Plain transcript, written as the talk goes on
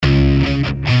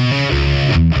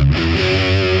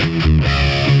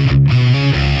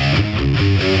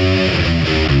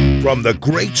From the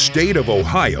great state of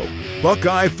Ohio,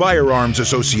 Buckeye Firearms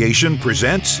Association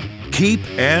presents Keep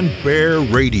and Bear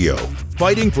Radio,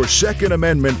 fighting for Second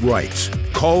Amendment rights,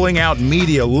 calling out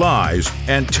media lies,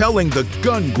 and telling the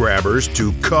gun grabbers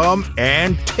to come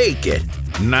and take it.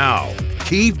 Now,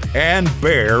 Keep and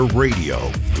Bear Radio.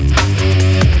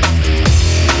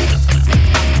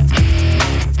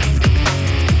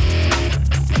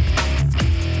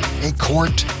 A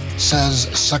court says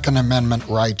Second Amendment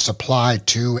rights apply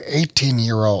to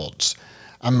 18-year-olds.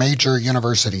 A major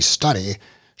university study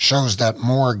shows that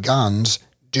more guns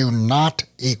do not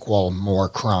equal more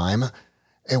crime.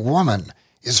 A woman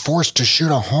is forced to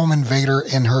shoot a home invader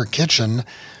in her kitchen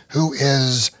who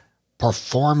is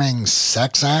performing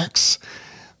sex acts.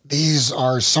 These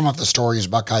are some of the stories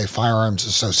Buckeye Firearms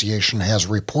Association has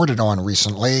reported on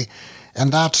recently,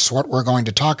 and that's what we're going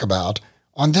to talk about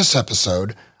on this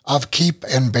episode of Keep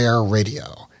and Bear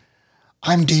Radio.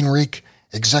 I'm Dean Reek,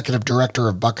 Executive Director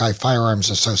of Buckeye Firearms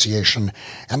Association,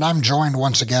 and I'm joined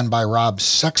once again by Rob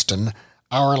Sexton,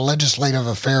 our Legislative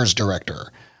Affairs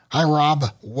Director. Hi, Rob.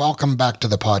 Welcome back to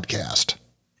the podcast.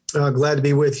 Glad to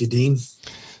be with you, Dean.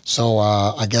 So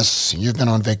I guess you've been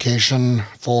on vacation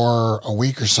for a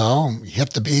week or so. You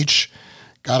hit the beach,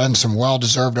 got in some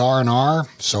well-deserved R&R,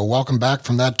 so welcome back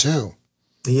from that too.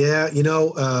 Yeah,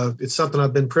 it's something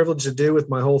I've been privileged to do with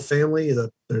my whole family. I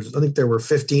think there were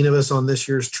 15 of us on this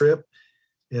year's trip,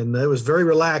 and it was very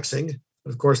relaxing.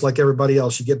 Of course, like everybody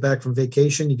else, you get back from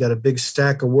vacation, you got a big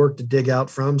stack of work to dig out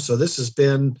from. So this has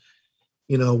been,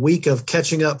 a week of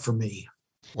catching up for me.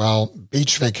 Well,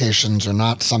 beach vacations are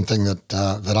not something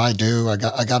that I do. I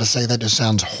got to say that just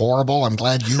sounds horrible. I'm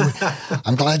glad you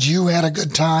had a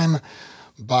good time.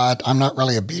 But I'm not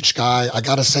really a beach guy. I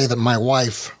got to say that my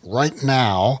wife right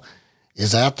now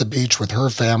is at the beach with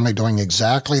her family doing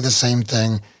exactly the same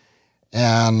thing.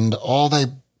 And all they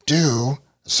do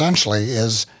essentially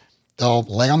is they'll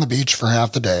lay on the beach for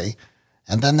half the day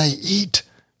and then they eat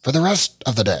for the rest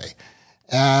of the day.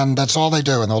 And that's all they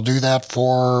do. And they'll do that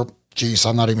for,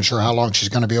 I'm not even sure how long she's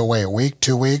going to be away, a week,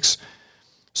 2 weeks.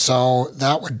 So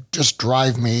that would just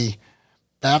drive me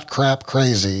bat crap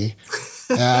crazy.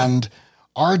 And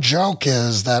our joke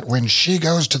is that when she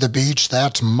goes to the beach,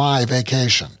 that's my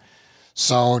vacation.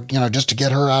 So, just to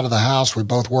get her out of the house, we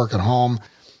both work at home,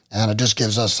 and it just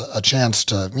gives us a chance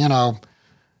to,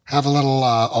 have a little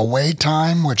away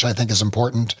time, which I think is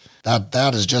important.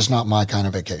 That is just not my kind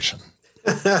of vacation.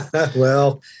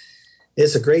 Well,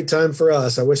 it's a great time for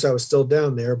us. I wish I was still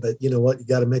down there, but you know what? You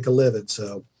got to make a living.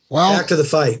 So back to the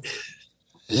fight.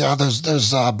 Yeah, there's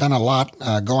been a lot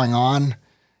going on.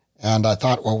 And I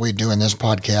thought what we'd do in this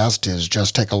podcast is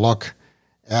just take a look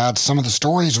at some of the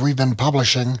stories we've been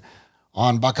publishing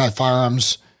on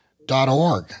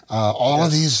BuckeyeFirearms.org. All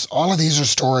of these are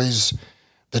stories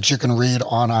that you can read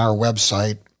on our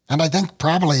website. And I think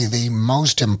probably the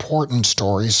most important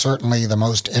story, certainly the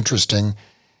most interesting,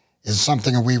 is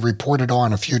something we reported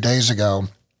on a few days ago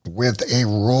with a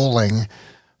ruling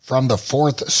from the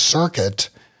Fourth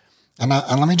Circuit. And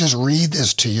let me just read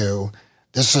this to you.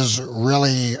 This is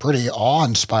really pretty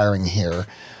awe-inspiring here.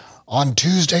 On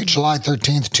Tuesday, July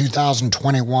 13th,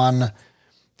 2021,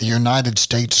 the United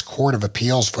States Court of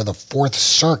Appeals for the Fourth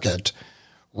Circuit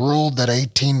ruled that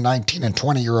 18, 19, and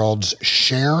 20-year-olds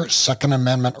share Second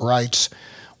Amendment rights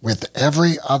with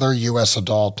every other U.S.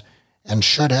 adult and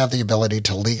should have the ability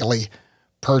to legally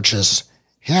purchase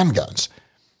handguns.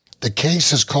 The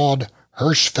case is called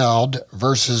Hirschfeld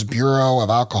versus Bureau of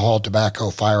Alcohol, Tobacco,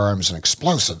 Firearms, and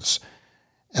Explosives.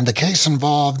 And the case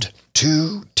involved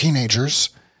two teenagers,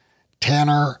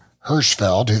 Tanner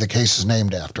Hirschfeld, who the case is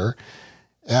named after,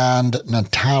 and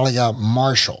Natalia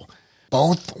Marshall.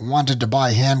 Both wanted to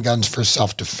buy handguns for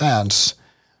self-defense,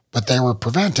 but they were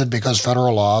prevented because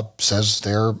federal law says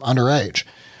they're underage.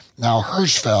 Now,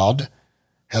 Hirschfeld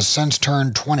has since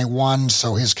turned 21,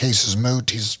 so his case is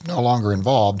moot. He's no longer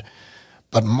involved.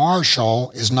 But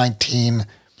Marshall is 19,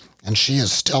 and she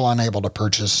is still unable to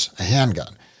purchase a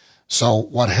handgun. So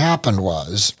what happened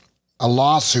was a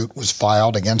lawsuit was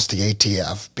filed against the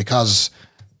ATF because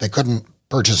they couldn't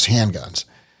purchase handguns.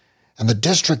 And the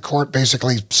district court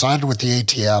basically sided with the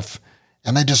ATF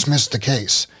and they dismissed the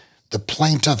case. The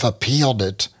plaintiff appealed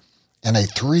it, and a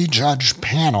 3-judge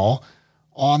panel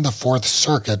on the Fourth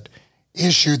Circuit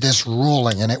issued this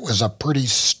ruling, and it was a pretty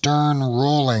stern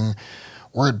ruling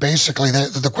where it basically,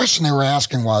 the question they were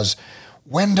asking was,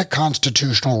 when do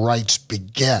constitutional rights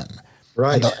begin?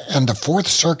 Right. And the Fourth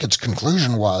Circuit's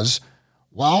conclusion was,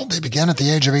 well, they begin at the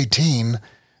age of 18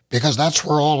 because that's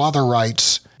where all other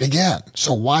rights begin.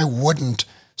 So why wouldn't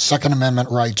Second Amendment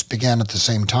rights begin at the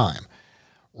same time?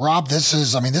 Rob, this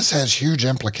has huge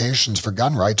implications for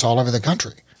gun rights all over the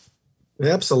country.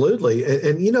 Absolutely.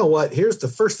 And you know what? Here's the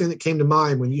first thing that came to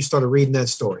mind when you started reading that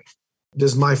story.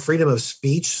 Does my freedom of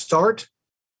speech start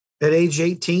at age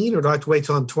 18, or do I have to wait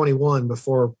till I'm 21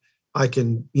 before I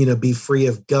can, be free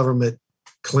of government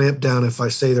clampdown if I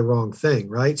say the wrong thing,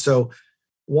 right? So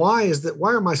why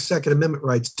are my Second Amendment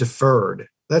rights deferred?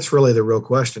 That's really the real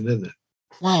question, isn't it?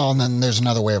 Well, and then there's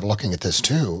another way of looking at this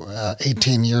too.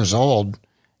 18 years old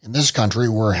in this country,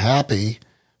 we're happy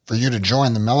for you to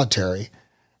join the military,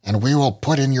 and we will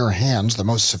put in your hands the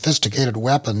most sophisticated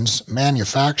weapons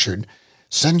manufactured,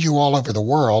 send you all over the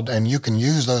world, and you can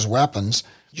use those weapons.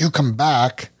 You come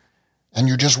back and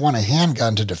you just want a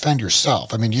handgun to defend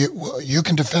yourself. I mean, you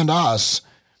can defend us,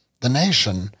 the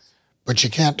nation, but you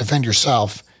can't defend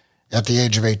yourself at the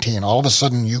age of 18. All of a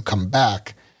sudden you come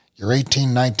back, you're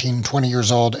 18, 19, 20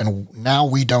 years old, and now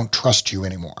we don't trust you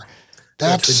anymore.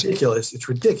 That's ridiculous. It's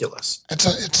ridiculous. It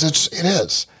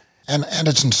is. And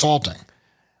it's insulting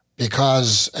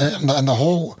because, and the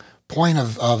whole point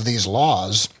of these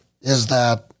laws is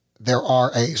that there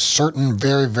are a certain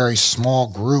very, very small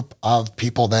group of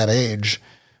people that age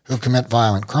who commit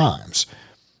violent crimes.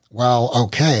 Well,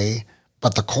 okay,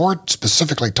 but the court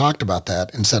specifically talked about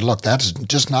that and said, look, that's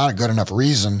just not a good enough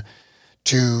reason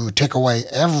to take away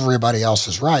everybody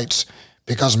else's rights,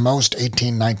 because most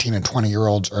 18, 19, and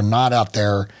 20-year-olds are not out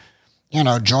there,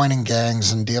 joining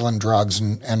gangs and dealing drugs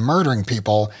and murdering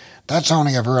people. That's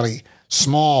only a really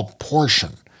small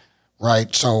portion,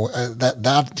 right? So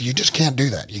that you just can't do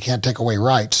that. You can't take away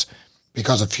rights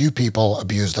because a few people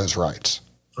abuse those rights.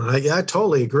 I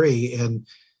totally agree. And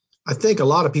I think a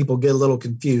lot of people get a little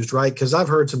confused, right? Because I've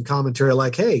heard some commentary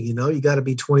like, hey, you got to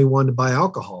be 21 to buy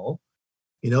alcohol.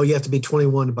 You have to be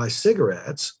 21 to buy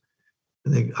cigarettes.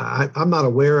 And I'm not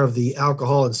aware of the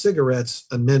alcohol and cigarettes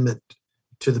amendment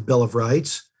to the Bill of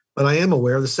Rights, but I am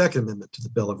aware of the Second Amendment to the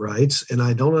Bill of Rights. And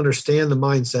I don't understand the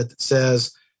mindset that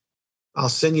says, I'll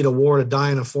send you to war to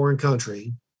die in a foreign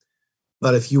country,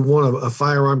 but if you want a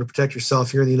firearm to protect yourself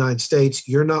here in the United States,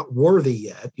 you're not worthy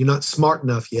yet. You're not smart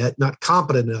enough yet, not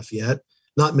competent enough yet,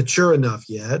 not mature enough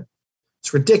yet.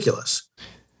 It's ridiculous.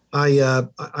 I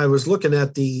was looking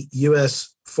at the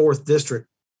U.S. 4th District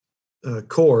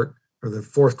Court, or the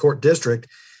 4th Court District,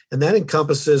 and that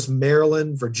encompasses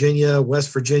Maryland, Virginia,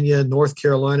 West Virginia, North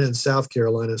Carolina, and South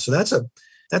Carolina. So that's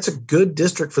a good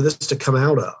district for this to come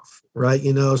out of, right?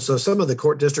 So some of the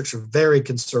court districts are very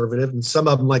conservative, and some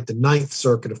of them, like the Ninth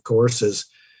Circuit, of course, is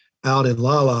out in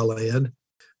La La Land.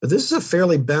 But this is a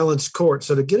fairly balanced court.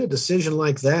 So to get a decision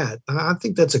like that, I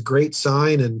think that's a great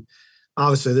sign. And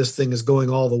obviously this thing is going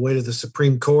all the way to the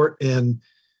Supreme Court, and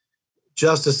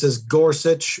Justices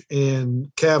Gorsuch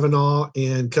and Kavanaugh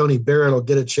and Coney Barrett will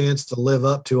get a chance to live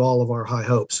up to all of our high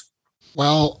hopes.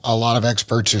 Well, a lot of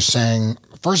experts are saying,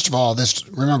 first of all,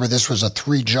 remember, this was a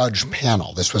 3-judge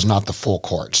panel. This was not the full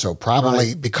court. So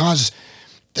probably because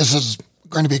this is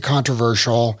going to be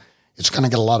controversial, it's going to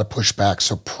get a lot of pushback.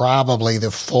 So probably the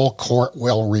full court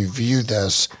will review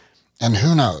this, and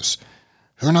who knows?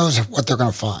 Who knows what they're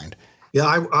going to find? Yeah,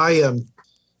 I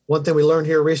one thing we learned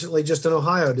here recently, just in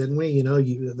Ohio, didn't we?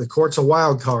 The court's a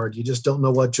wild card. You just don't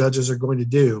know what judges are going to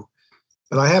do.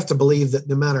 But I have to believe that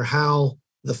no matter how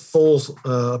the full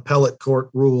appellate court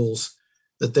rules,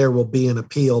 that there will be an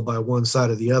appeal by one side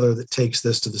or the other that takes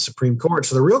this to the Supreme Court.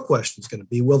 So the real question is going to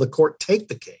be, will the court take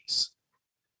the case?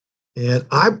 And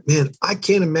I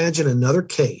can't imagine another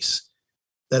case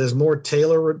that is more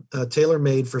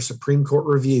tailor-made for Supreme Court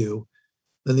review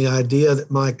than the idea that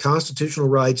my constitutional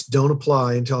rights don't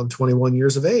apply until I'm 21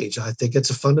 years of age. I think it's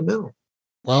a fundamental.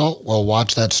 Well, we'll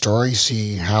watch that story,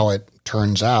 see how it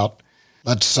turns out.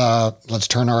 Let's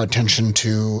turn our attention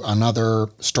to another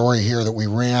story here that we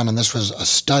ran, and this was a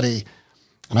study.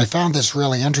 And I found this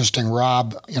really interesting,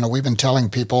 Rob. We've been telling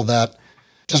people that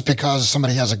just because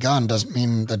somebody has a gun doesn't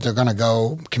mean that they're going to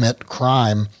go commit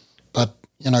crime. But,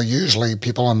 usually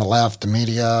people on the left, the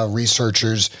media,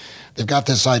 researchers, they've got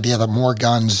this idea that more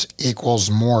guns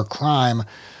equals more crime.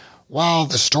 Well,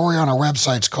 the story on our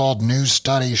website's called New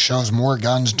Study Shows More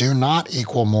Guns Do Not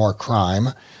Equal More Crime.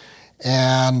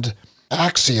 And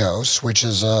Axios, which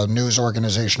is a news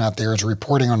organization out there, is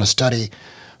reporting on a study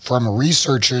from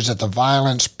researchers at the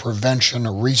Violence Prevention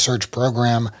Research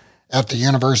Program at the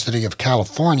University of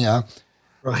California.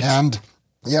 Right. And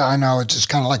yeah, I know, it's just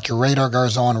kind of like your radar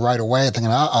goes on right away, thinking,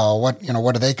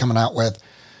 what are they coming out with?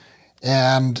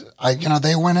 And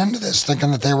they went into this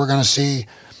thinking that they were going to see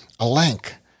a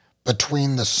link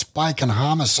between the spike in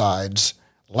homicides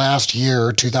last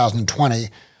year, 2020,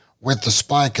 with the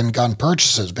spike in gun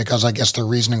purchases, because I guess their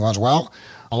reasoning was, well,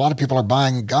 a lot of people are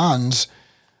buying guns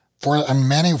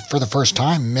for the first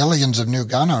time, millions of new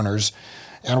gun owners,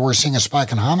 and we're seeing a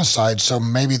spike in homicides. So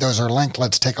maybe those are linked.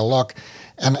 Let's take a look.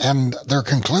 And their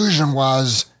conclusion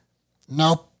was,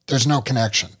 nope, there's no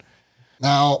connection.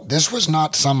 Now, this was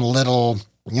not some little,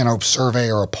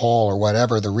 survey or a poll or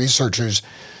whatever. The researchers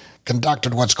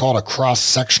conducted what's called a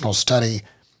cross-sectional study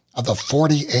of the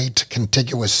 48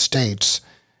 contiguous states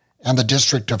and the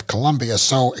District of Columbia,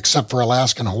 so except for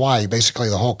Alaska and Hawaii, basically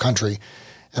the whole country.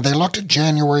 And they looked at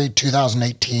January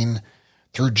 2018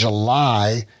 through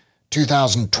July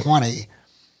 2020.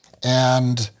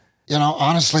 And,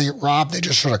 honestly, Rob, they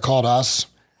just should have called us.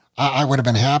 I would have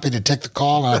been happy to take the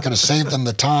call, and I could have saved them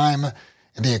the time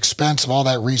and the expense of all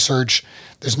that research.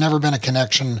 There's never been a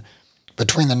connection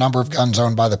between the number of guns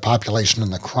owned by the population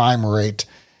and the crime rate.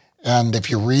 And if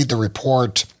you read the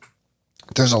report,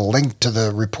 there's a link to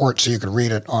the report so you could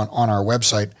read it on our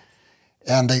website.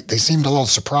 And they seemed a little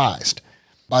surprised.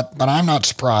 But I'm not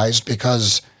surprised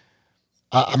because,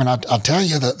 I'll tell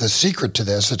you the secret to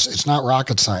this. It's not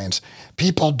rocket science.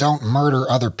 People don't murder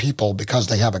other people because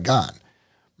they have a gun.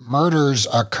 Murders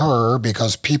occur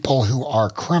because people who are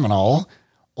criminal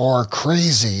or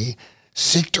crazy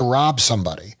seek to rob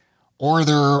somebody, or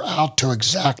they're out to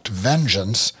exact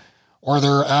vengeance, or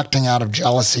they're acting out of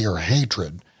jealousy or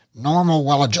hatred. Normal,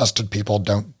 well-adjusted people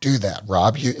don't do that,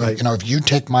 Rob. Right. If you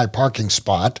take my parking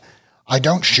spot, I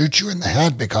don't shoot you in the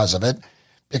head because of it,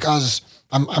 because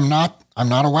I'm not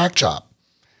a whack job.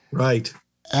 Right.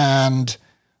 And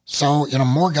so,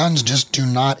 more guns just do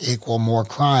not equal more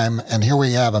crime. And here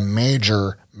we have a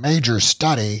major, major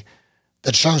study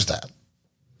that shows that.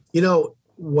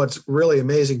 What's really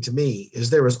amazing to me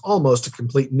is there was almost a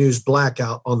complete news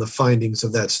blackout on the findings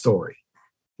of that story.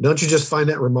 Don't you just find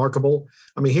that remarkable?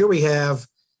 Here we have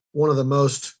one of the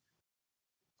most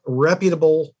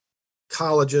reputable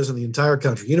colleges in the entire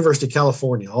country, University of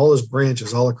California, all those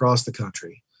branches all across the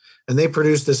country. And they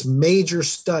produced this major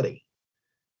study.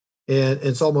 And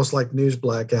it's almost like news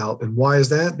blackout. And why is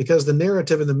that? Because the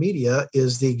narrative in the media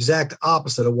is the exact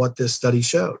opposite of what this study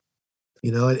showed.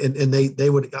 And they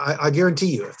would, I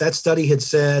guarantee you, if that study had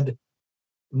said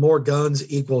more guns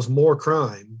equals more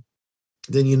crime,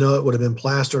 then it would have been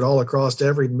plastered all across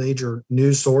every major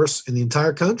news source in the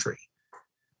entire country.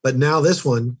 But now this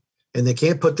one, and they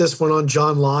can't put this one on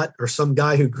John Lott or some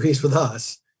guy who agrees with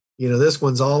us. This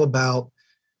one's all about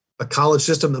a college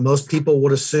system that most people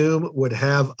would assume would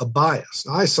have a bias.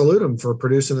 I salute them for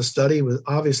producing a study with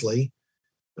obviously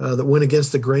that went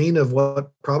against the grain of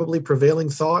what probably prevailing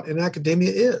thought in academia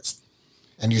is.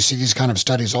 And you see these kind of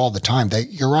studies all the time.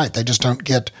 You're right. They just don't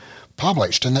get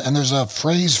published. And there's a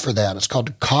phrase for that. It's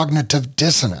called cognitive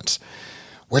dissonance,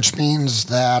 which means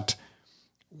that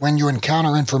when you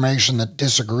encounter information that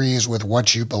disagrees with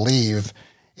what you believe,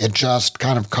 it just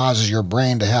kind of causes your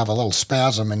brain to have a little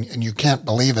spasm and you can't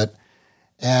believe it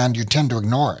and you tend to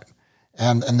ignore it.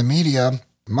 And the media,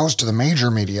 most of the major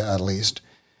media at least,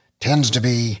 tends to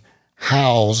be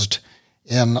housed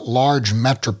in large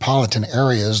metropolitan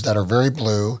areas that are very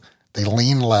blue, they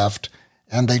lean left,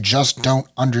 and they just don't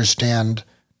understand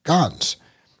guns.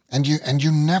 And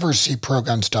you never see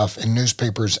pro-gun stuff in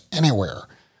newspapers anywhere,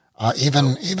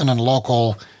 even in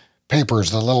local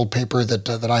papers. The little paper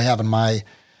that I have in my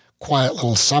quiet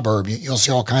little suburb, you'll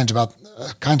see all kinds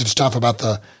of stuff about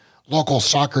the local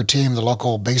soccer team, the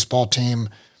local baseball team,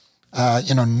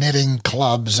 knitting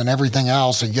clubs and everything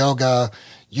else, yoga,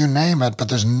 you name it, but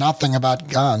there's nothing about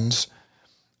guns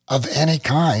of any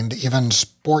kind, even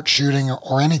sport shooting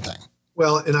or anything.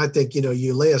 Well, and I think,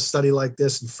 you lay a study like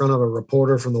this in front of a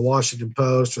reporter from the Washington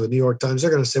Post or the New York Times,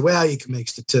 they're going to say, well, you can make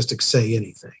statistics say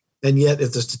anything. And yet,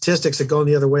 if the statistics had gone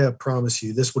the other way, I promise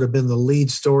you, this would have been the lead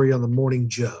story on the Morning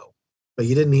Joe. But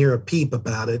you didn't hear a peep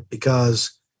about it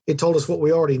because it told us what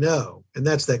we already know, and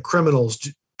that's that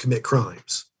criminals commit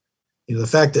crimes. The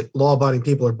fact that law-abiding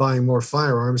people are buying more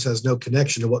firearms has no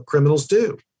connection to what criminals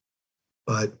do.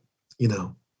 But,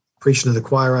 preaching to the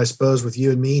choir, I suppose, with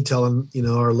you and me telling,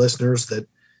 our listeners that,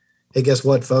 hey, guess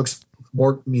what, folks?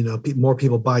 More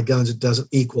people buy guns. It doesn't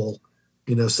equal,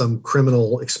 some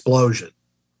criminal explosion.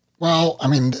 Well,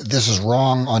 this is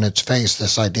wrong on its face,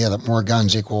 this idea that more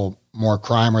guns equal more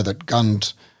crime or that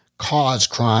guns cause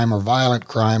crime or violent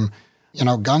crime.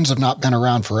 Guns have not been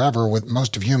around forever. With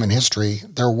most of human history,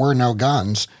 there were no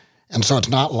guns. And so it's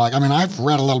not like, I've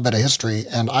read a little bit of history,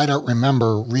 and I don't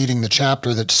remember reading the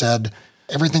chapter that said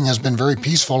everything has been very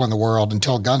peaceful in the world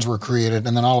until guns were created,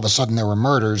 and then all of a sudden there were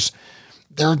murders.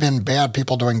 There have been bad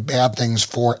people doing bad things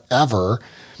forever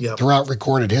throughout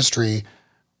recorded history.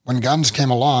 When guns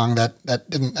came along, that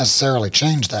didn't necessarily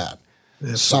change that.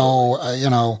 Absolutely.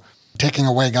 So, taking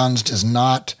away guns does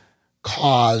not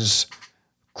cause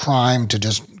crime to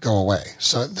just go away.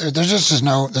 So there's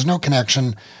no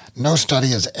connection. No study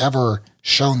has ever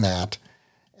shown that.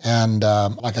 And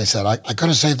like I said, I could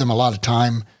have saved them a lot of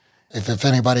time. If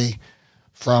anybody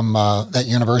from that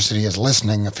university is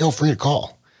listening, feel free to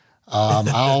call.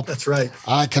 That's right.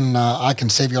 I can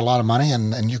save you a lot of money,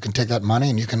 and you can take that money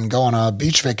and you can go on a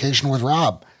beach vacation with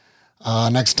Rob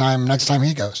next time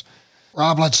he goes.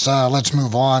 Rob, let's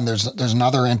move on. There's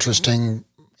another interesting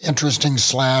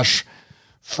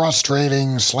 /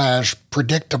 frustrating /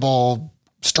 predictable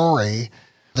story.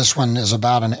 This one is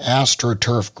about an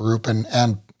AstroTurf group,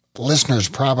 and listeners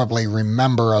probably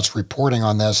remember us reporting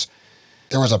on this.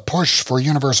 There was a push for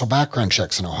universal background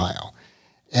checks in Ohio.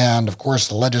 And of course,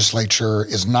 the legislature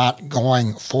is not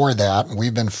going for that.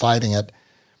 We've been fighting it.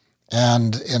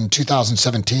 And in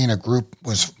 2017, a group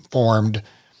was formed,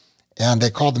 and they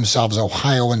called themselves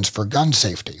Ohioans for Gun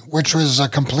Safety, which was a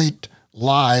complete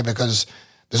lie because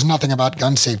there's nothing about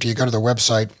gun safety. You go to their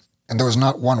website, and there was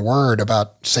not one word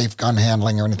about safe gun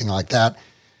handling or anything like that.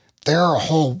 Their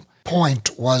whole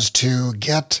point was to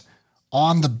get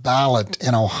on the ballot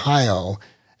in Ohio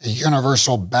a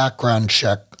universal background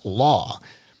check law.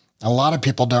 A lot of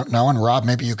people don't know, and Rob,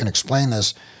 maybe you can explain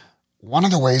this. One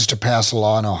of the ways to pass a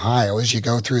law in Ohio is you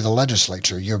go through the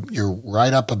legislature. You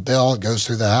write up a bill, it goes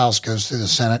through the House, goes through the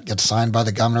Senate, gets signed by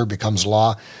the governor, becomes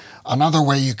law. Another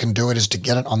way you can do it is to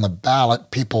get it on the ballot.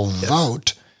 People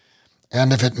vote,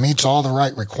 and if it meets all the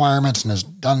right requirements and is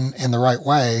done in the right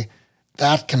way,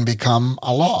 that can become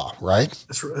a law, right?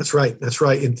 That's right.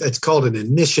 It's called an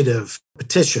initiative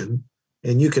petition,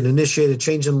 and you can initiate a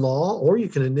change in law, or you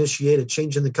can initiate a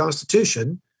change in the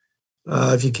Constitution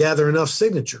if you gather enough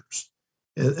signatures.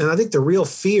 And I think the real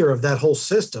fear of that whole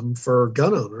system for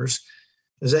gun owners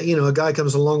is that, a guy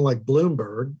comes along like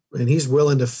Bloomberg, and he's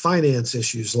willing to finance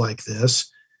issues like this.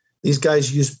 These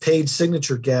guys use paid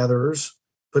signature gatherers,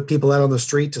 put people out on the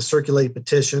street to circulate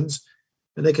petitions,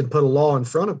 and they can put a law in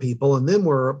front of people. And then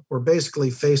we're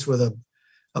basically faced with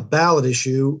a ballot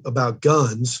issue about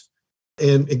guns.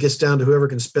 And it gets down to whoever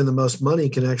can spend the most money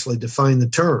can actually define the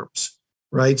terms,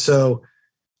 right? So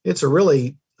it's a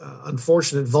really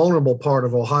unfortunate, vulnerable part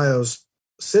of Ohio's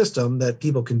system that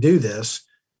people can do this.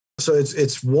 So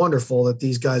it's wonderful that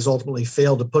these guys ultimately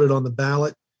failed to put it on the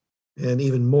ballot, and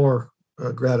even more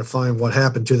gratifying what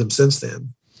happened to them since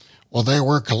then. Well, they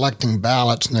were collecting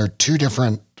ballots, and there are two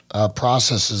different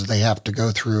processes they have to go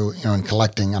through, in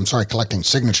collecting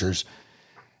signatures.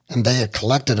 And they had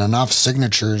collected enough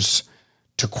signatures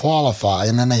to qualify,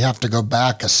 and then they have to go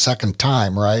back a second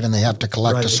time, right? And they have to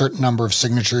collect a certain number of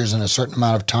signatures in a certain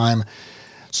amount of time.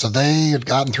 So they had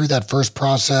gotten through that first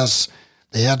process.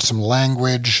 They had some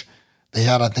language. They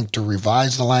had, I think, to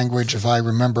revise the language, if I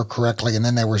remember correctly, and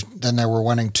then they were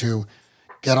wanting to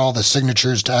get all the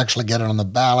signatures to actually get it on the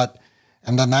ballot,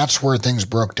 and then that's where things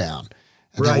broke down.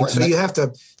 And so you have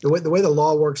to, the way the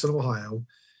law works in Ohio,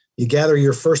 you gather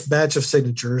your first batch of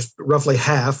signatures, roughly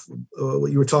half,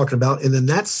 what you were talking about, and then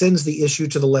that sends the issue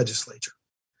to the legislature.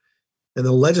 And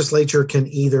the legislature can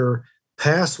either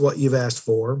pass what you've asked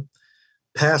for,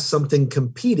 pass something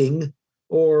competing,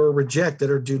 or reject it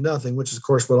or do nothing, which is, of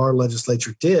course, what our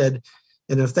legislature did.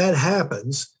 And if that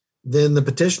happens, then the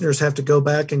petitioners have to go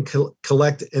back and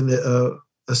collect in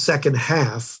a second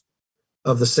half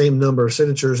of the same number of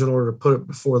signatures in order to put it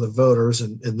before the voters.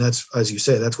 And that's, as you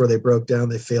say, that's where they broke down.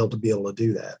 They failed to be able to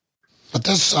do that. But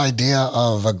this idea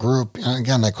of a group,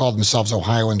 again, they called themselves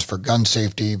Ohioans for Gun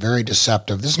Safety, very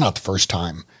deceptive. This is not the first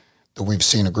time that we've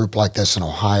seen a group like this in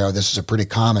Ohio. This is a pretty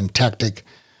common tactic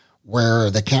where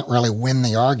they can't really win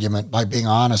the argument by being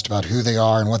honest about who they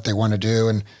are and what they want to do.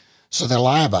 And so they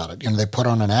lie about it. They put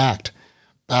on an act.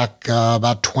 Back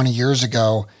about 20 years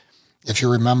ago, if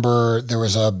you remember, there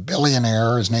was a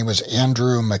billionaire. His name was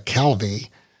Andrew McKelvey,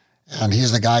 and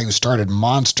he's the guy who started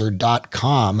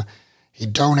Monster.com. He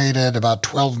donated about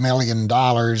 $12 million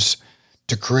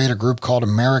to create a group called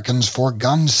Americans for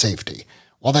Gun Safety.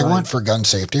 Well, they weren't for gun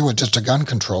safety. It was just a gun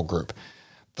control group.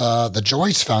 The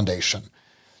Joyce Foundation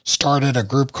started a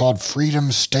group called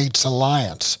Freedom States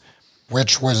Alliance,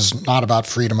 which was not about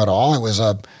freedom at all. It was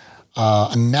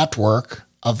a network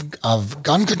of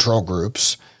gun control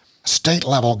groups,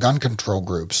 state-level gun control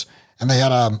groups, and they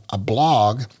had a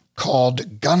blog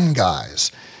called Gun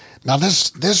Guys. Now,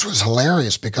 this was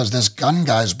hilarious because this Gun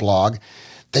Guys blog,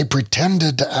 they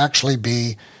pretended to actually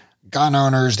be gun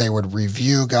owners. They would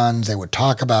review guns. They would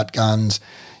talk about guns,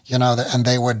 and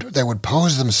they would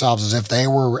pose themselves as if they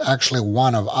were actually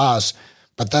one of us,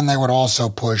 but then they would also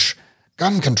push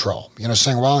gun control,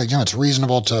 saying, well, it's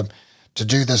reasonable to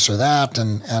do this or that,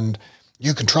 and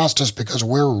You can trust us because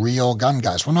we're real gun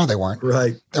guys. Well, no, they weren't.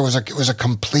 Right. It was a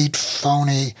complete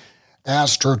phony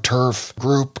AstroTurf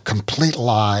group, complete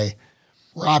lie.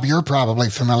 Rob, you're probably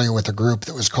familiar with a group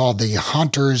that was called the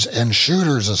Hunters and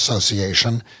Shooters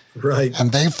Association. Right.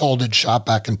 And they folded shop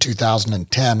back in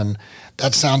 2010. And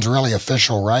that sounds really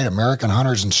official, right? American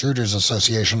Hunters and Shooters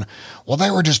Association. Well, they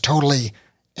were just totally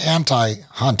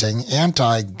anti-hunting,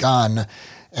 anti-gun,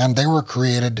 and they were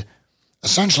created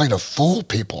essentially to fool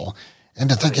people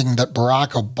into thinking that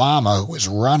Barack Obama, who was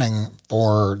running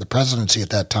for the presidency at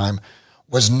that time,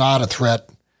 was not a threat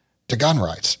to gun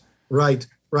rights. Right.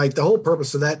 The whole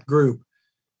purpose of that group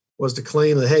was to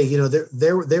claim that, hey,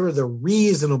 they were the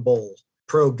reasonable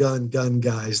pro-gun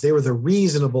guys. They were the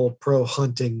reasonable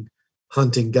pro-hunting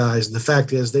guys. And the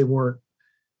fact is, they weren't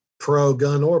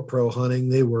pro-gun or pro-hunting.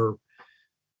 They were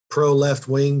pro-left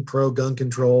wing, pro-gun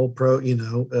control,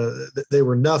 they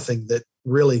were nothing that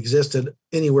really existed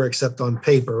anywhere except on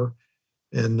paper.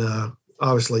 And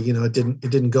obviously, it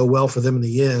didn't go well for them in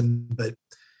the end. But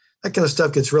that kind of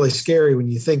stuff gets really scary when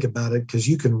you think about it, because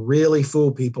you can really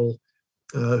fool people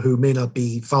who may not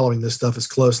be following this stuff as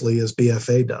closely as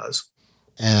BFA does.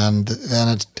 And then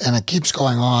it keeps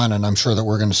going on, and I'm sure that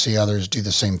we're going to see others do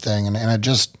the same thing. And it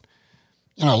just,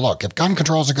 look, if gun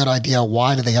control is a good idea,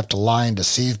 why do they have to lie and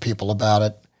deceive people about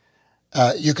it?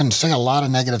 You can say a lot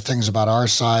of negative things about our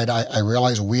side. I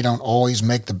realize we don't always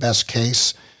make the best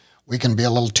case. We can be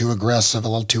a little too aggressive, a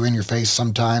little too in your face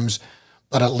sometimes,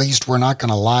 but at least we're not going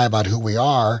to lie about who we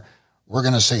are. We're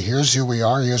going to say, here's who we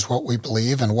are, here's what we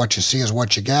believe, and what you see is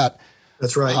what you get.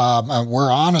 That's right.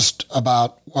 We're honest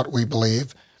about what we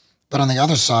believe, but on the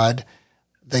other side,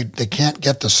 they can't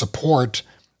get the support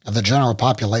of the general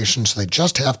population, so they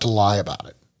just have to lie about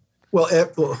it. Well,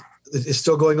 it's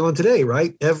still going on today,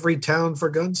 right? Every town for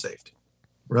gun safety,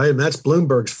 right? And that's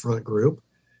Bloomberg's front group.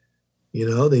 They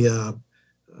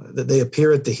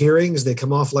appear at the hearings. They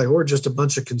come off like we're just a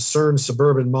bunch of concerned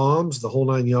suburban moms, the whole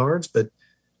 9 yards. But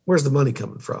where's the money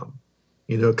coming from?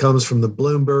 It comes from the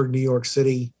Bloomberg, New York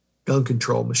City gun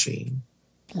control machine.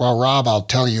 Well, Rob, I'll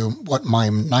tell you what my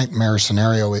nightmare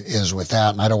scenario is with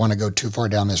that, and I don't want to go too far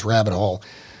down this rabbit hole.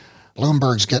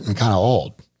 Bloomberg's getting kind of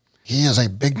old. He is a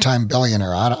big-time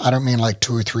billionaire. I don't mean like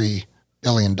 $2 or $3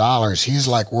 billion. He's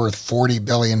like worth $40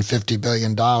 billion, $50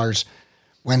 billion.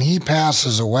 When he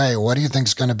passes away, what do you think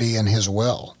is going to be in his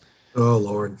will? Oh,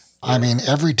 Lord. I mean,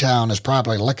 every town is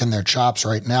probably licking their chops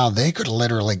right now. They could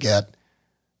literally get,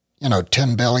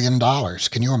 $10 billion.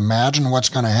 Can you imagine what's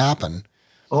going to happen?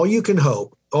 All you can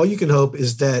hope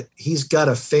is that he's got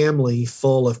a family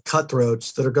full of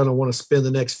cutthroats that are going to want to spend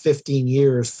the next 15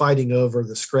 years fighting over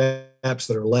the scraps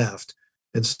that are left.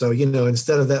 And so,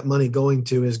 instead of that money going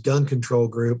to his gun control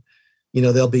group,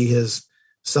 they'll be his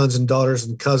sons and daughters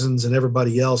and cousins and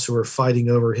everybody else who are fighting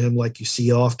over him, like you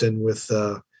see often with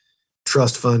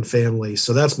trust fund families.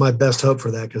 So that's my best hope for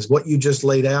that, because what you just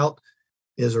laid out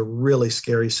is a really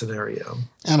scary scenario.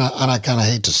 And I kind of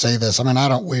hate to say this. I mean, I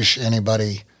don't wish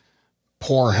anybody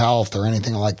poor health or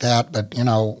anything like that. But,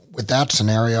 with that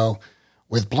scenario,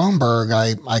 with Bloomberg,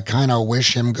 I kind of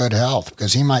wish him good health,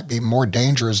 because he might be more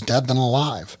dangerous dead than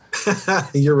alive.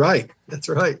 You're right. That's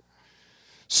right.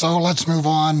 So let's move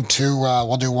on to,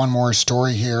 we'll do one more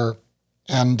story here.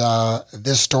 And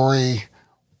this story,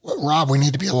 Rob, we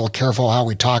need to be a little careful how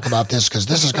we talk about this, because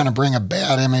this is going to bring a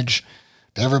bad image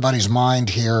to everybody's mind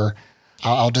here.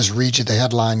 I'll just read you the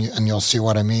headline and you'll see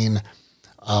what I mean.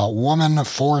 Woman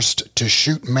forced to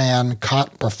shoot man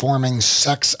caught performing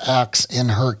sex acts in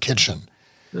her kitchen.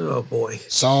 Oh, boy.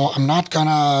 So I'm not going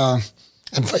to,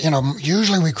 and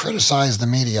usually we criticize the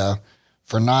media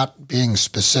for not being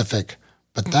specific,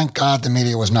 but thank God the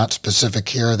media was not specific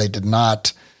here. They did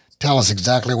not tell us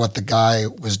exactly what the guy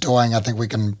was doing. I think we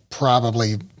can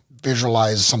probably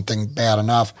visualize something bad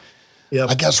enough. Yep.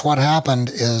 I guess what happened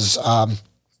is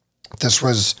this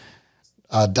was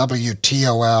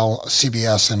WTOL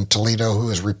CBS in Toledo who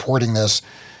is reporting this.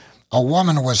 A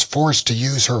woman was forced to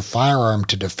use her firearm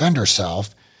to defend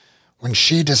herself when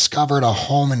she discovered a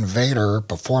home invader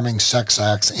performing sex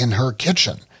acts in her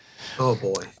kitchen. Oh,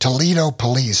 boy. Toledo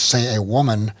police say a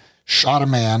woman shot a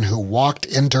man who walked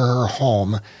into her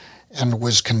home and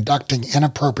was conducting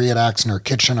inappropriate acts in her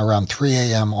kitchen around 3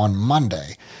 a.m. on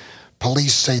Monday.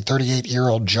 Police say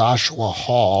 38-year-old Joshua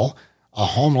Hall, a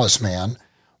homeless man,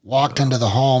 walked into the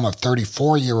home of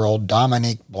 34-year-old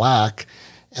Dominique Black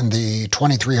in the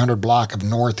 2300 block of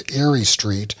North Erie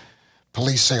Street.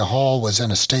 Police say Hall was in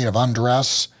a state of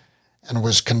undress and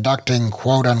was conducting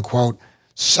quote-unquote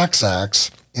sex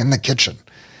acts in the kitchen.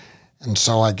 And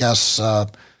so I guess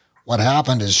what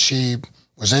happened is she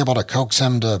was able to coax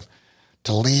him to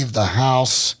leave the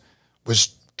house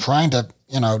was trying to,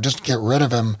 just get rid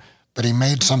of him, but he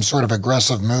made some sort of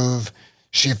aggressive move.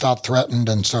 She felt threatened,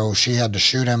 and so she had to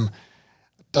shoot him.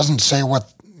 Doesn't say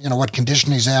what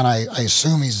condition he's in. I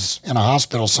assume he's in a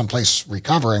hospital someplace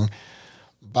recovering.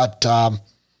 But,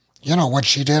 what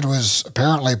she did was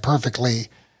apparently perfectly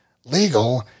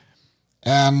legal.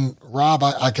 And Rob,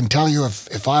 I can tell you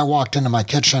if I walked into my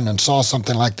kitchen and saw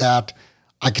something like that,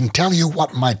 I can tell you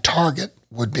what my target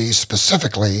would be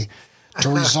specifically to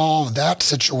resolve that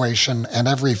situation and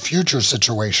every future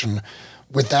situation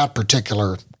with that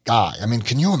particular guy. I mean,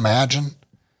 can you imagine?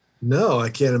 No, I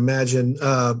can't imagine.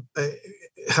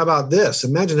 How about this?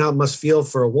 Imagine how it must feel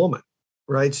for a woman,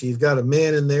 right? So you've got a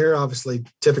man in there, obviously,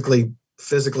 typically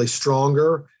physically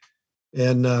stronger,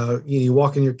 and you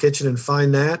walk in your kitchen and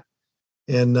find that.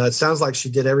 And it sounds like she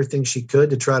did everything she could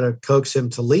to try to coax him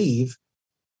to leave.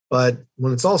 But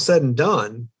when it's all said and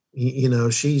done,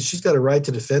 she's got a right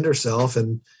to defend herself.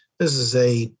 And this is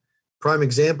a prime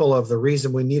example of the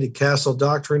reason we need a castle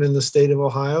doctrine in the state of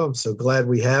Ohio. I'm so glad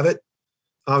we have it.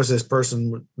 Obviously, this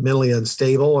person mentally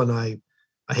unstable, and I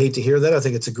hate to hear that. I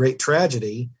think it's a great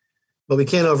tragedy. But we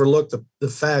can't overlook the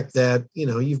fact that,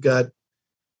 you've got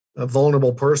a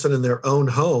vulnerable person in their own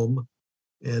home,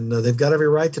 and they've got every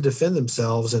right to defend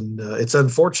themselves. And it's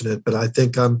unfortunate, but I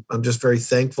think I'm just very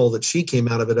thankful that she came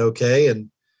out of it okay. And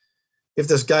if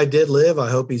this guy did live, I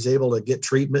hope he's able to get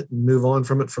treatment and move on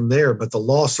from it from there. But the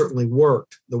law certainly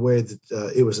worked the way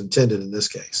that it was intended in this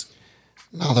case.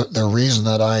 Now, the reason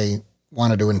that I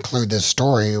wanted to include this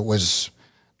story was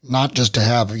not just to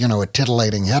have, a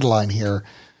titillating headline here,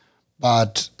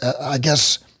 but I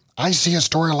guess I see a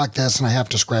story like this and I have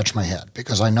to scratch my head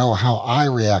because I know how I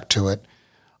react to it.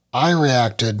 I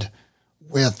reacted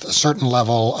with a certain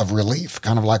level of relief,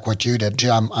 kind of like what you did. Gee,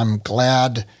 I'm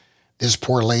glad this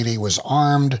poor lady was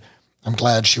armed. I'm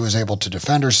glad she was able to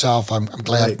defend herself. I'm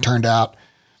glad it turned out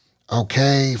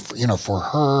okay, for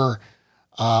her.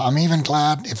 I'm even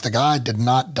glad if the guy did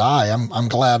not die. I'm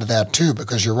glad of that too,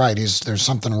 because you're right. There's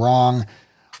something wrong.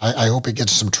 I hope he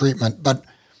gets some treatment. But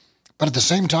at the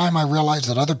same time, I realize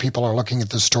that other people are looking at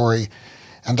this story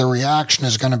and the reaction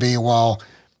is going to be, well,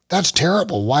 that's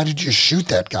terrible. Why did you shoot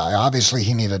that guy? Obviously,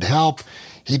 he needed help.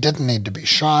 He didn't need to be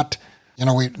shot.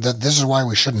 This is why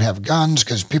we shouldn't have guns,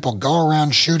 because people go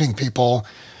around shooting people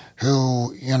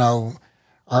who,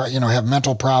 are, have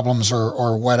mental problems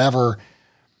or whatever.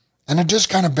 And it just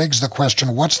kind of begs the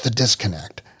question, what's the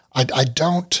disconnect? I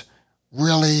don't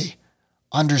really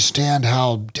understand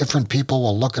how different people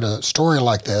will look at a story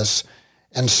like this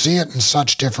and see it in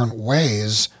such different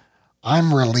ways.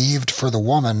 I'm relieved for the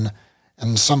woman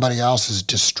and somebody else is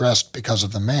distressed because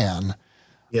of the man.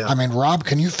 Yeah. I mean, Rob,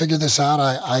 can you figure this out?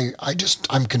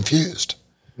 I'm confused.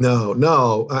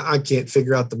 No, I can't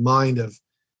figure out the mind of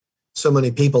so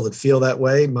many people that feel that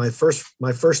way. My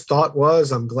first thought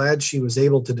was, I'm glad she was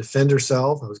able to defend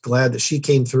herself. I was glad that she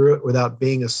came through it without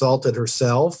being assaulted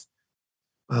herself.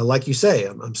 Like you say,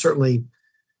 I'm certainly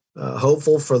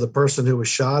hopeful for the person who was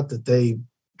shot that they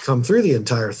come through the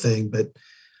entire thing. But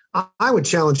I would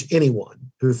challenge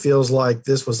anyone who feels like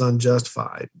this was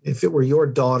unjustified. If it were your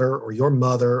daughter or your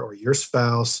mother or your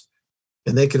spouse,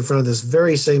 and they confronted this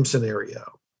very same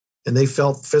scenario, and they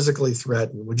felt physically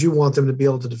threatened, would you want them to be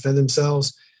able to defend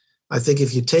themselves? I think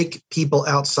if you take people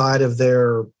outside of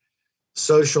their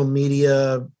social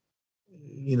media,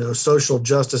 social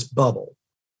justice bubble,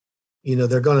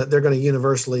 they're gonna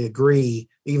universally agree,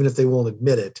 even if they won't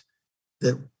admit it,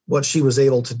 that what she was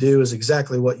able to do is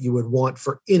exactly what you would want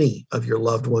for any of your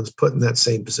loved ones put in that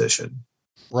same position.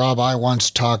 Rob, I once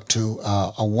talked to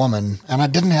a woman, and I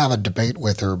didn't have a debate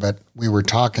with her, but we were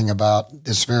talking about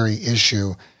this very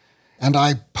issue. And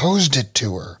I posed it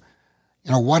to her.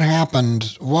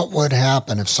 What would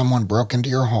happen if someone broke into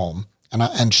your home,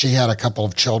 and she had a couple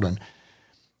of children.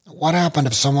 What happened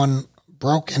if someone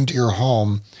broke into your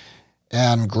home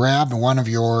and grabbed one of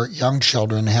your young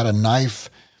children, had a knife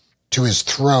to his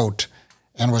throat,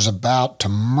 and was about to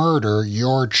murder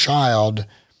your child?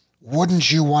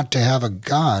 Wouldn't you want to have a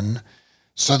gun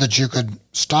so that you could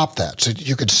stop that, so that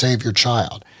you could save your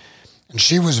child? And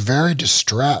she was very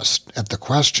distressed at the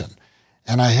question.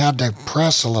 And I had to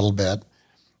press a little bit.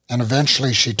 And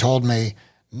eventually she told me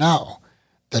no,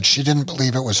 that she didn't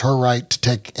believe it was her right to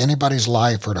take anybody's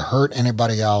life or to hurt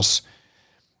anybody else.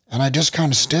 And I just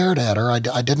kind of stared at her. I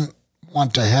didn't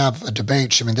want to have a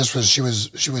debate. She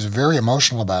was very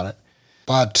emotional about it.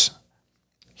 But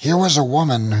here was a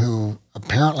woman who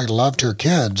apparently loved her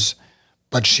kids,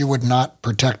 but she would not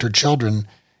protect her children,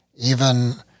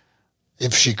 even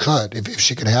if she could. If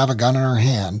she could have a gun in her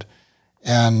hand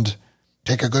and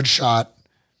take a good shot,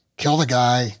 kill the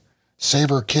guy, save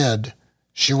her kid,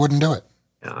 She wouldn't do it.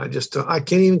 I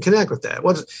can't even connect with that.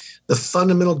 What's the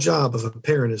fundamental job of a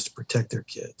parent is to protect their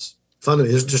kids.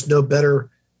 There's just no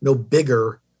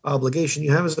bigger obligation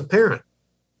you have as a parent.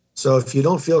 So if you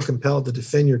don't feel compelled to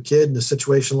defend your kid in a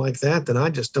situation like that, then I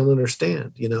just don't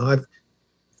understand. Of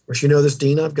course, this,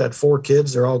 Dean, I've got 4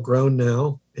 kids. They're all grown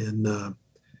now. And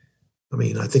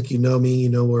I think you know me,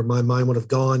 where my mind would have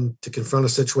gone to confront a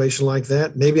situation like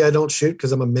that. Maybe I don't shoot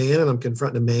because I'm a man and I'm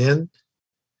confronting a man.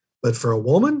 But for a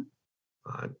woman,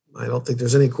 I don't think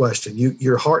there's any question.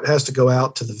 Your heart has to go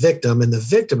out to the victim. And the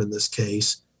victim in this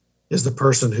case is the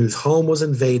person whose home was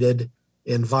invaded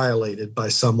and violated by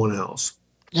someone else.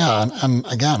 Yeah, and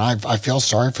again, I feel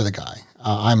sorry for the guy.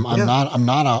 I'm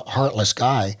not a heartless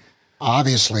guy.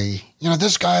 Obviously,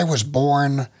 this guy was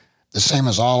born the same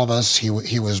as all of us. He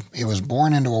was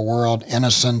born into a world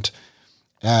innocent,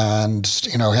 and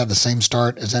had the same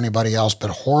start as anybody else. But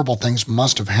horrible things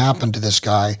must have happened to this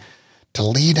guy to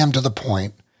lead him to the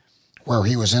point where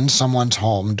he was in someone's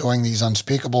home doing these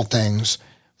unspeakable things,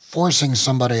 forcing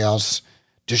somebody else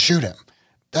to shoot him.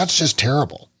 That's just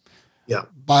terrible. Yeah,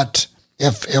 but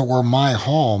if it were my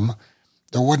home,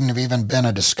 there wouldn't have even been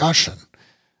a discussion.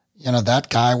 That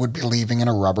guy would be leaving in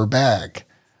a rubber bag.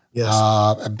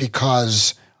 Yes.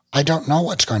 Because I don't know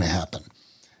what's going to happen.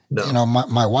 No.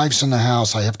 My wife's in the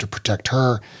house. I have to protect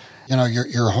her.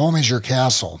 Your home is your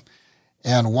castle.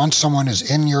 And once someone is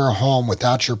in your home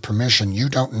without your permission, you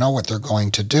don't know what they're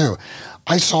going to do.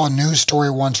 I saw a news story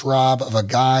once, Rob, of a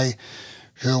guy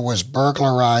who was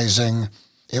burglarizing.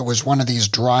 It was one of these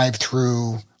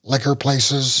drive-through liquor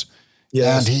places.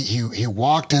 Yes. And he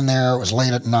walked in there. It was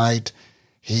late at night.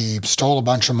 He stole a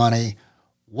bunch of money,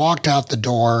 walked out the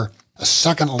door. A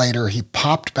second later, he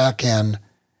popped back in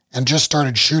and just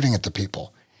started shooting at the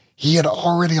people. He had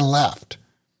already left.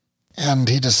 And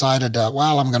he decided,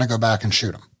 I'm going to go back and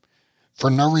shoot him for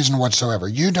no reason whatsoever.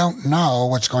 You don't know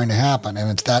what's going to happen. And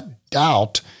it's that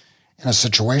doubt in a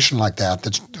situation like that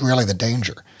that's really the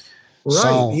danger. Right.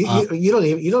 So,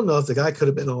 you don't know if the guy could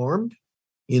have been armed.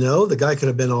 The guy could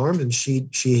have been armed and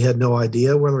she had no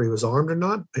idea whether he was armed or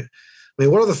not. I mean,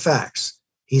 what are the facts?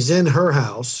 He's in her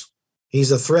house.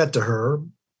 He's a threat to her.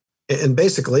 And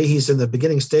basically he's in the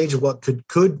beginning stage of what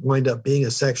could wind up being a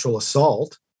sexual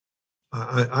assault.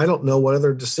 I don't know what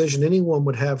other decision anyone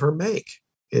would have her make.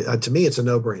 To me, it's a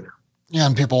no-brainer. Yeah,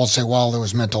 and people will say, well, there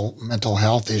was mental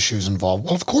health issues involved.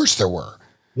 Well, of course there were.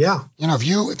 Yeah.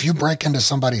 If you break into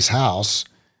somebody's house,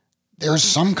 there's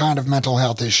some kind of mental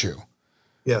health issue.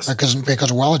 Yes.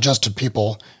 Because well-adjusted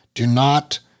people do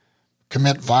not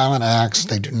commit violent acts.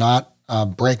 They do not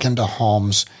break into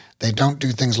homes. They don't do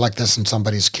things like this in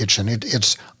somebody's kitchen.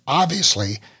 It's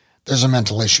obviously there's a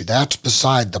mental issue. That's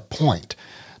beside the point.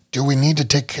 Do we need to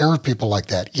take care of people like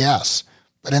that? Yes.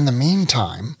 But in the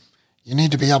meantime, you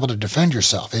need to be able to defend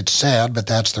yourself. It's sad, but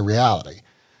that's the reality.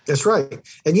 That's right.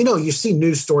 And, you see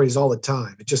news stories all the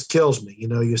time. It just kills me.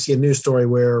 You see a news story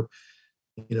where,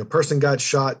 a person got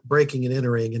shot breaking and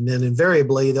entering, and then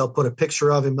invariably they'll put a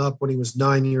picture of him up when he was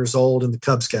 9 years old in the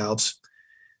Cub Scouts.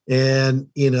 And,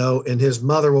 and his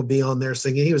mother will be on there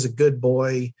saying he was a good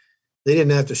boy. They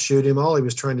didn't have to shoot him. All he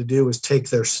was trying to do was take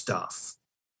their stuff.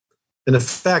 And the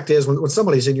fact is, when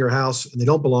somebody's in your house and they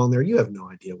don't belong there, you have no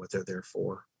idea what they're there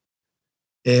for.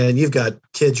 And you've got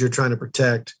kids you're trying to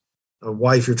protect, a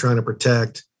wife you're trying to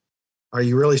protect. Are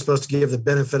you really supposed to give the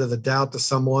benefit of the doubt to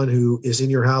someone who is in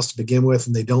your house to begin with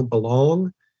and they don't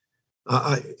belong?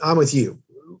 I'm with you.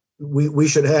 We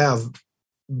should have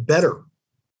better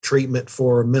treatment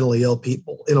for mentally ill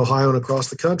people in Ohio and across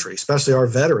the country, especially our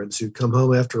veterans who come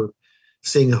home after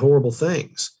seeing horrible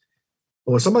things.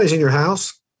 But when somebody's in your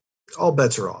house, all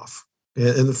bets are off.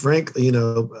 And frankly,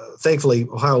 thankfully,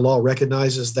 Ohio law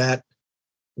recognizes that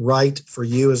right for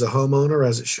you as a homeowner,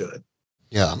 as it should.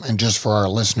 Yeah, and just for our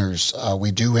listeners,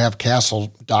 we do have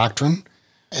Castle Doctrine,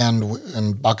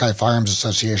 and Buckeye Firearms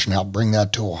Association helped bring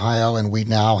that to Ohio, and we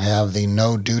now have the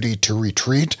No Duty to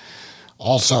Retreat,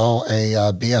 also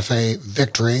a BFA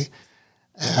victory.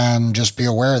 And just be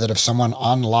aware that if someone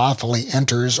unlawfully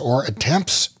enters or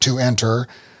attempts to enter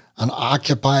an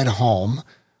occupied home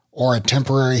or a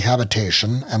temporary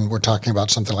habitation, and we're talking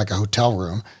about something like a hotel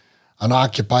room, an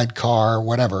occupied car,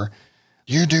 whatever,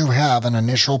 you do have an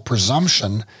initial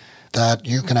presumption that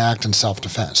you can act in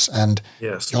self-defense, and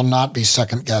yes, you'll not be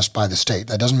second-guessed by the state.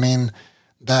 That doesn't mean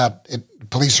that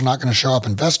police are not going to show up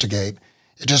and investigate.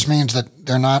 It just means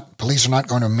that police are not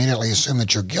going to immediately assume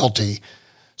that you're guilty.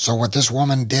 So what this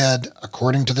woman did,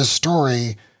 according to this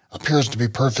story, appears to be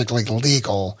perfectly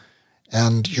legal,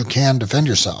 and you can defend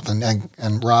yourself.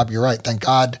 And Rob, you're right. Thank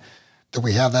God that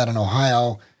we have that in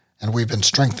Ohio, and we've been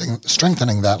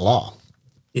strengthening that law.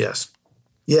 Yes.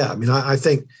 Yeah, I mean, I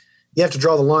think you have to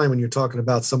draw the line when you're talking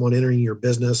about someone entering your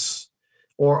business,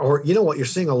 or you know what you're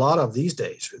seeing a lot of these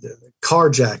days. The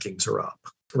carjackings are up,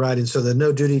 right? And so the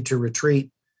no duty to retreat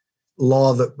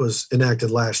law that was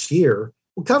enacted last year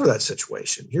will cover that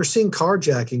situation. You're seeing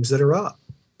carjackings that are up,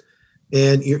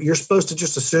 and you're supposed to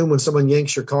just assume when someone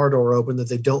yanks your car door open that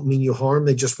they don't mean you harm;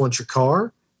 they just want your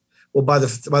car. Well, by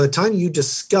the time you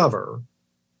discover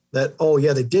that, oh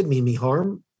yeah, they did mean me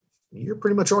harm, you're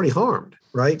pretty much already harmed,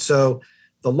 right? So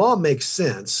the law makes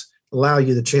sense, allow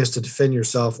you the chance to defend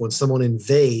yourself when someone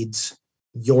invades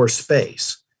your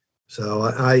space. So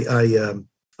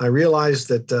I realized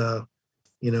that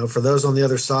for those on the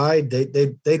other side,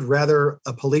 they'd rather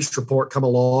a police report come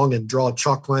along and draw a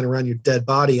chalk line around your dead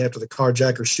body after the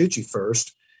carjacker shoots you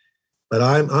first. But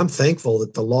I'm thankful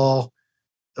that the law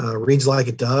reads like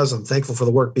it does. I'm thankful for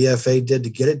the work BFA did to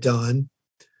get it done.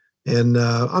 And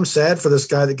I'm sad for this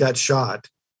guy that got shot,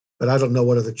 but I don't know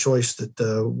what other choice that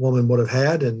the woman would have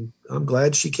had. And I'm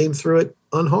glad she came through it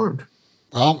unharmed.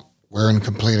 Well, we're in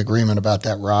complete agreement about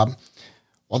that, Rob.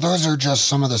 Well, those are just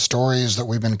some of the stories that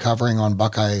we've been covering on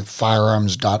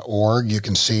BuckeyeFirearms.org. You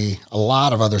can see a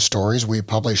lot of other stories. We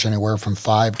publish anywhere from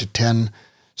 5 to 10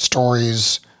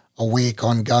 stories a week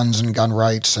on guns and gun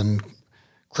rights and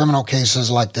criminal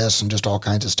cases like this and just all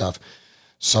kinds of stuff.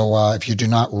 So if you do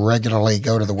not regularly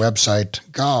go to the website,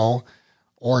 go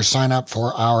or sign up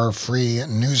for our free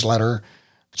newsletter.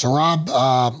 So, Rob,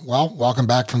 welcome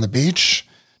back from the beach.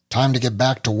 Time to get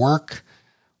back to work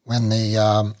when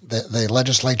the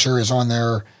legislature is on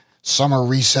their summer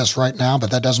recess right now, but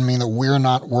that doesn't mean that we're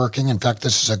not working. In fact,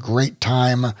 this is a great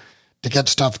time to get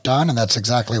stuff done, and that's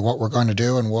exactly what we're going to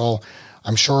do. And we'll,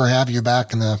 I'm sure, have you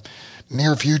back in the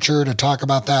near future to talk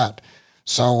about that.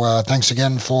 So thanks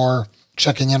again for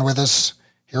checking in with us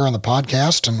here on the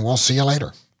podcast, and we'll see you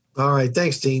later. All right.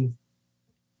 Thanks, Dean.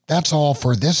 That's all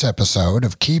for this episode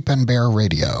of Keep and Bear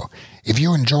Radio. If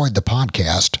you enjoyed the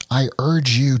podcast, I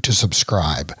urge you to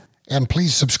subscribe. And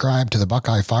please subscribe to the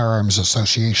Buckeye Firearms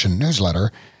Association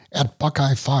newsletter at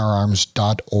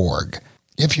buckeyefirearms.org.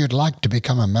 If you'd like to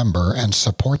become a member and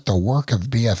support the work of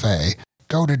BFA,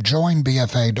 go to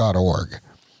joinbfa.org.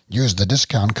 Use the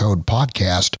discount code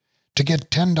PODCAST to get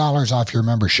 $10 off your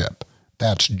membership.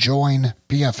 That's joinbfa.org.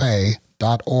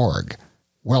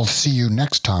 We'll see you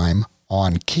next time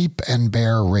on Keep and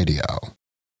Bear Radio.